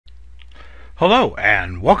Hello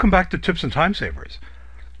and welcome back to Tips and Time Savers.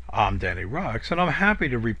 I'm Danny Rux, and I'm happy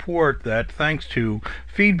to report that thanks to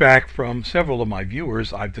feedback from several of my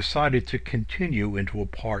viewers, I've decided to continue into a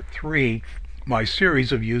part 3 my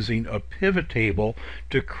series of using a pivot table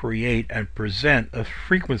to create and present a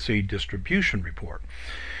frequency distribution report.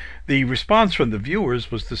 The response from the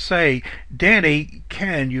viewers was to say, Danny,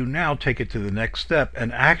 can you now take it to the next step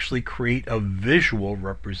and actually create a visual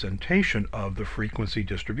representation of the frequency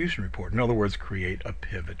distribution report? In other words, create a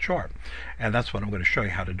pivot chart. And that's what I'm going to show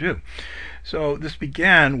you how to do. So this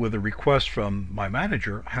began with a request from my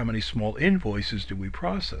manager: how many small invoices do we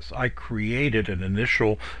process? I created an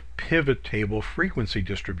initial pivot table frequency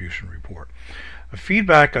distribution report. The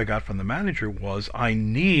feedback I got from the manager was, I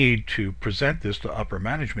need to present this to upper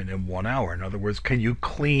management in 1 hour. In other words, can you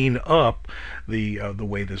clean up the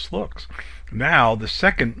way this looks? Now, the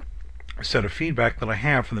second set of feedback that I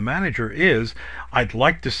have from the manager is, I'd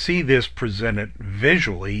like to see this presented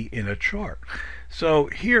visually in a chart. So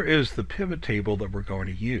here is the pivot table that we're going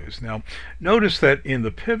to use. Now, notice that in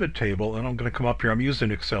the pivot table, and I'm going to come up here, I'm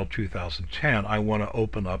using Excel 2010, I want to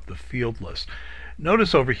open up the field list.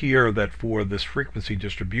 Notice over here that for this frequency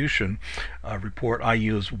distribution report, I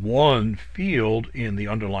use one field in the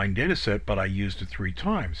underlying data set, but I used it 3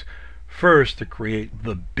 times. First, to create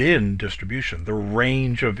the bin distribution, the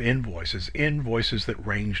range of invoices that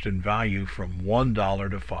ranged in value from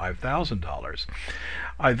 $1 to $5,000.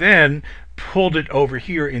 I then pulled it over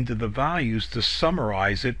here into the values to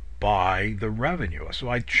summarize it by the revenue. So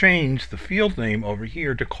I changed the field name over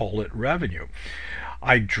here to call it revenue.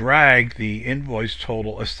 I dragged the invoice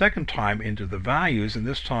total a second time into the values, and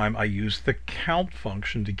this time I used the count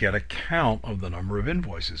function to get a count of the number of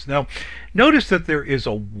invoices. Now, notice that there is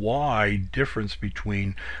a wide difference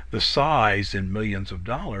between the size in millions of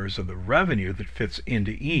dollars of the revenue that fits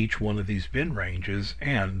into each one of these bin ranges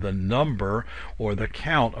and the number or the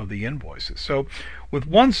count of the invoices. So with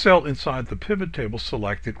one cell inside the pivot table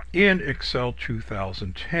selected in Excel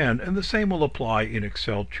 2010, and the same will apply in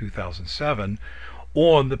Excel 2007,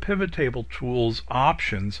 on the pivot table tools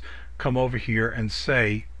options, come over here and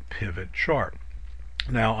say pivot chart.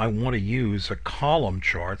 Now I want to use a column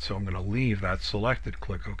chart, so I'm going to leave that selected.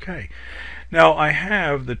 Click OK. Now I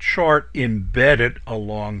have the chart embedded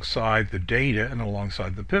alongside the data and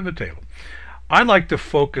alongside the pivot table. I like to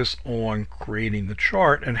focus on creating the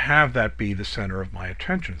chart and have that be the center of my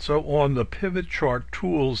attention. So on the Pivot Chart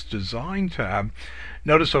Tools Design tab,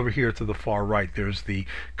 notice over here to the far right there's the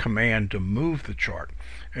command to move the chart.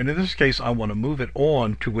 And in this case I want to move it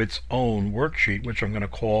on to its own worksheet, which I'm going to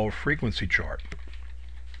call Frequency Chart.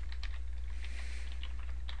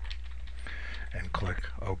 And click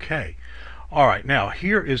OK. Alright, now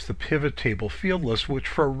here is the pivot table field list, which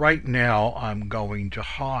for right now I'm going to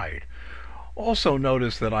hide. Also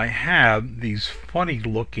notice that I have these funny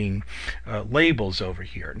looking labels over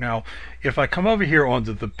here. Now if I come over here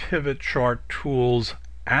onto the Pivot Chart Tools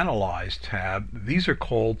Analyze tab, these are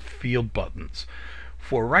called field buttons.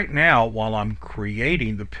 For right now, while I'm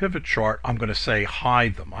creating the pivot chart, I'm going to say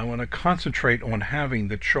hide them. I want to concentrate on having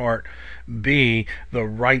the chart be the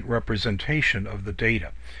right representation of the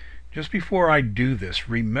data. Just before I do this,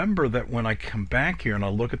 remember that when I come back here and I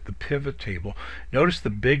look at the pivot table, notice the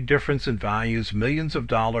big difference in values, millions of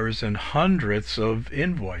dollars and hundreds of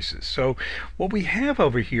invoices. So what we have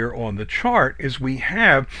over here on the chart is we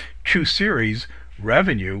have 2 series: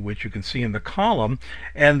 revenue, which you can see in the column,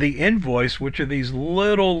 and the invoice, which are these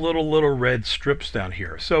little red strips down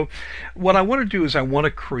here. So what I want to do is I want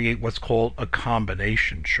to create what's called a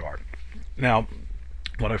combination chart. Now,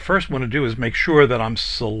 what I first want to do is make sure that I'm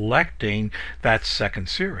selecting that second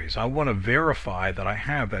series. I want to verify that I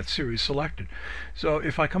have that series selected. So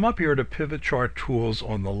if I come up here to Pivot Chart Tools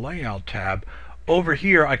on the Layout tab, over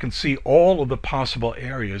here I can see all of the possible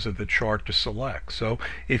areas of the chart to select. So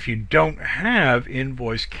if you don't have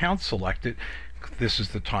invoice count selected, this is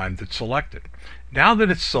the time to select it. Now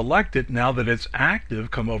that it's selected, now that it's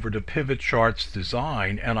active, come over to Pivot Charts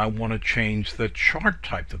Design, and I want to change the chart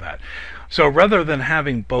type to that. So rather than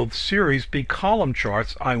having both series be column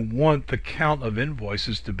charts, I want the count of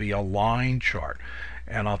invoices to be a line chart.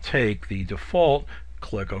 And I'll take the default,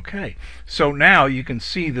 click OK. So now you can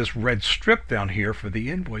see this red strip down here for the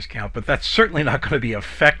invoice count, but that's certainly not going to be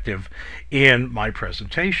effective in my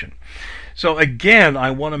presentation. So again,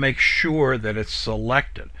 I want to make sure that it's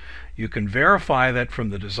selected. You can verify that from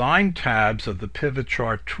the design tabs of the Pivot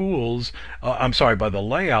Chart Tools, by the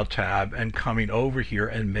Layout tab, and coming over here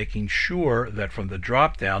and making sure that from the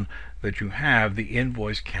drop down that you have the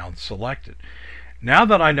invoice count selected. Now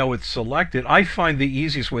that I know it's selected, I find the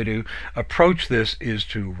easiest way to approach this is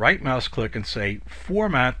to right mouse click and say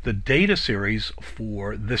format the data series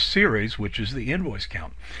for this series, which is the invoice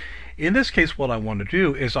count. In this case, what I want to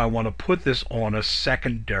do is I want to put this on a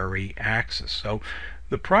secondary axis. So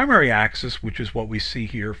the primary axis, which is what we see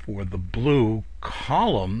here for the blue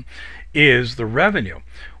column, is the revenue.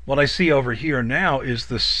 What I see over here now is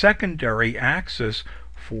the secondary axis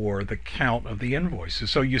for the count of the invoices.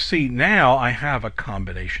 So you see now I have a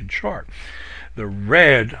combination chart. The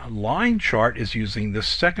red line chart is using the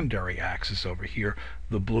secondary axis over here.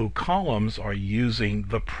 The blue columns are using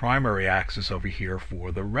the primary axis over here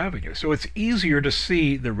for the revenue. So it's easier to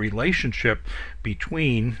see the relationship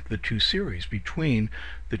between the two series, between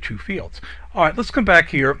the two fields. All right, let's come back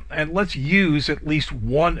here and let's use at least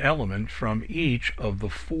one element from each of the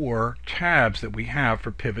 4 tabs that we have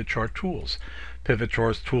for Pivot Chart Tools. Pivot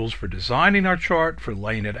Chart Tools for designing our chart, for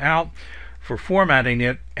laying it out, for formatting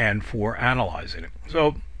it, and for analyzing it.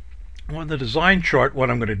 So on the design chart, what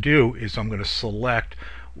I'm going to do is I'm going to select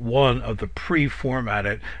one of the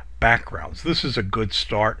pre-formatted backgrounds. This is a good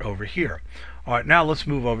start over here. All right, now let's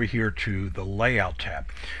move over here to the layout tab.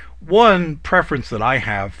 One preference that I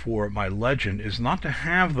have for my legend is not to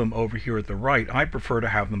have them over here at the right. I prefer to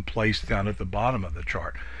have them placed down at the bottom of the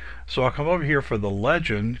chart. So I'll come over here for the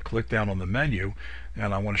legend, click down on the menu,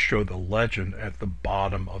 and I want to show the legend at the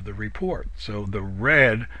bottom of the report. So the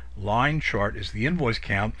red line chart is the invoice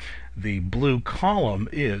count, the blue column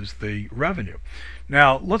is the revenue.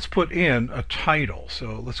 Now let's put in a title.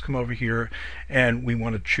 So let's come over here and we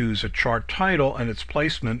want to choose a chart title and its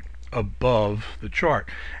placement above the chart.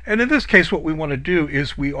 And in this case what we want to do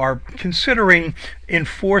is we are considering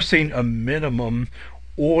enforcing a minimum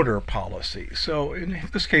order policy. So in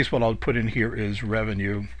this case what I'll put in here is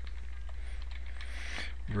revenue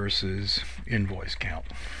versus invoice count.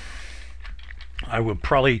 I would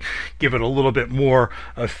probably give it a little bit more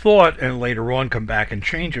thought and later on come back and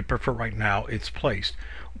change it, but for right now it's placed.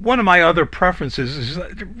 One of my other preferences is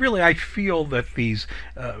that really I feel that these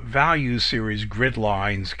value series grid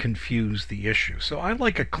lines confuse the issue. So I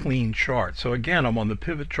like a clean chart. So again, I'm on the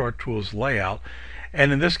Pivot Chart Tools layout.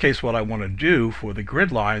 And in this case, what I want to do for the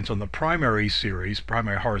grid lines on the primary series,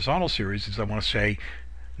 primary horizontal series, is I want to say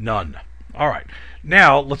none. All right,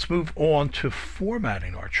 now let's move on to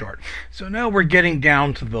formatting our chart. So now we're getting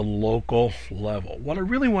down to the local level. What I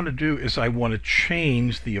really want to do is I want to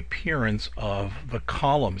change the appearance of the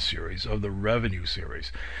column series, of the revenue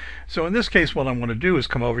series. So in this case, what I want to do is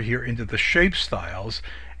come over here into the shape styles,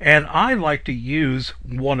 and I like to use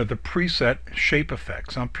one of the preset shape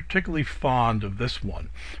effects. I'm particularly fond of this one,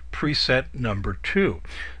 preset number 2.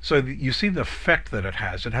 So you see the effect that it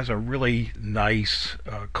has. It has a really nice,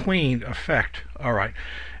 clean effect. All right,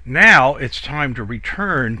 now it's time to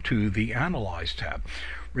return to the Analyze tab.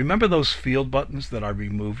 Remember those field buttons that I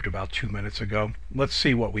removed about 2 minutes ago? Let's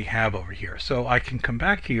see what we have over here. So I can come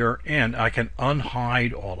back here and I can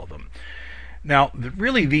unhide all of them. Now,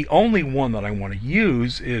 really the only one that I want to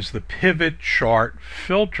use is the Pivot Chart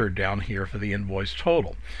filter down here for the invoice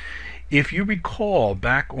total. If you recall,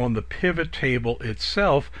 back on the pivot table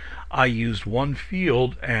itself, I used one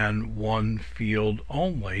field and one field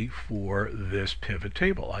only for this pivot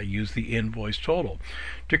table. I used the invoice total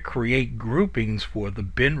to create groupings for the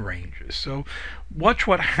bin ranges. So watch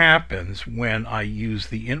what happens when I use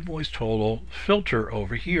the invoice total filter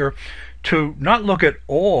over here to not look at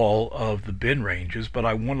all of the bin ranges, but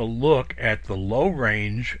I want to look at the low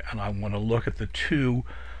range and I want to look at the 2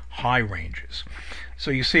 high ranges.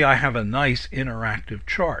 So you see I have a nice interactive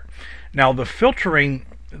chart. Now the filtering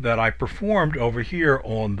that I performed over here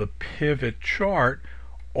on the pivot chart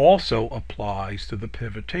also applies to the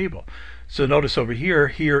pivot table. So notice over here,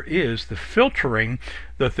 here is the filtering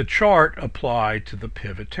that the chart applied to the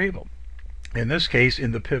pivot table. In this case,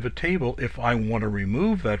 in the pivot table, if I want to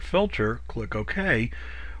remove that filter, click OK.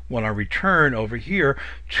 When I return over here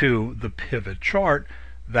to the pivot chart,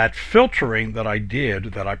 that filtering that I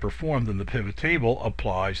did, that I performed in the pivot table,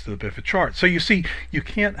 applies to the pivot chart. So you see, you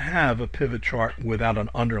can't have a pivot chart without an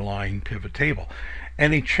underlying pivot table.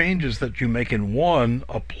 Any changes that you make in one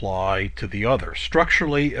apply to the other,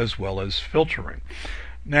 structurally as well as filtering.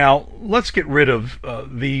 Now let's get rid of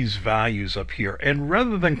these values up here, and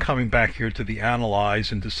rather than coming back here to the Analyze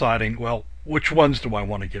and deciding, well, which ones do I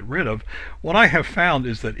want to get rid of, what I have found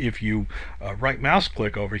is that if you right mouse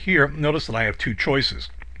click over here, notice that I have 2 choices: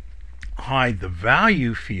 hide the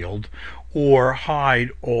value field or hide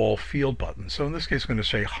all field buttons. So in this case, I'm going to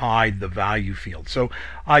say hide the value field. So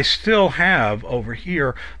I still have over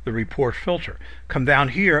here the report filter. Come down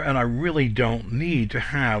here and I really don't need to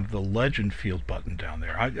have the legend field button down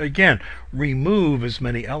there. Again, remove as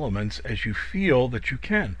many elements as you feel that you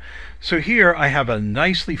can. So here I have a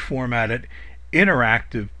nicely formatted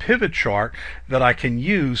interactive pivot chart that I can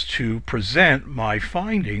use to present my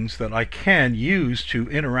findings, that I can use to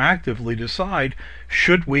interactively decide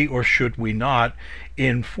should we or should we not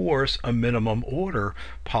enforce a minimum order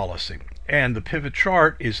policy. And the pivot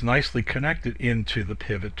chart is nicely connected into the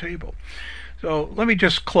pivot table. So let me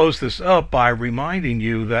just close this up by reminding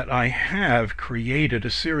you that I have created a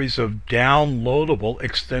series of downloadable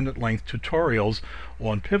extended length tutorials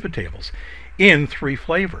on pivot tables in 3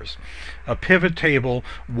 flavors. A pivot table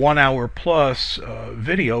 1 hour plus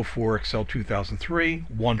video for Excel 2003,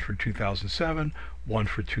 one for 2007, one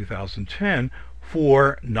for 2010,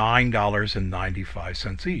 for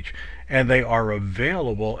 $9.95 each. And they are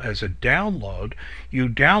available as a download. You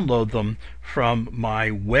download them from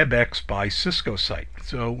my WebEx by Cisco site.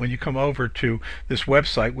 So when you come over to this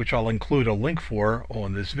website, which I'll include a link for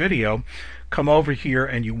on this video, come over here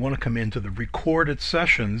and you want to come into the recorded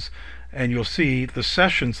sessions, and you'll see the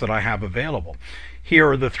sessions that I have available. Here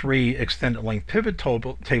are the 3 extended length pivot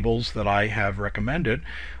tables that I have recommended,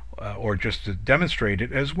 or just to demonstrate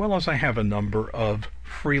it, as well as I have a number of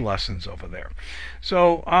free lessons over there.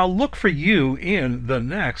 So I'll look for you in the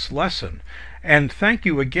next lesson. And thank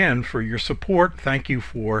you again for your support. Thank you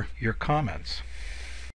for your comments.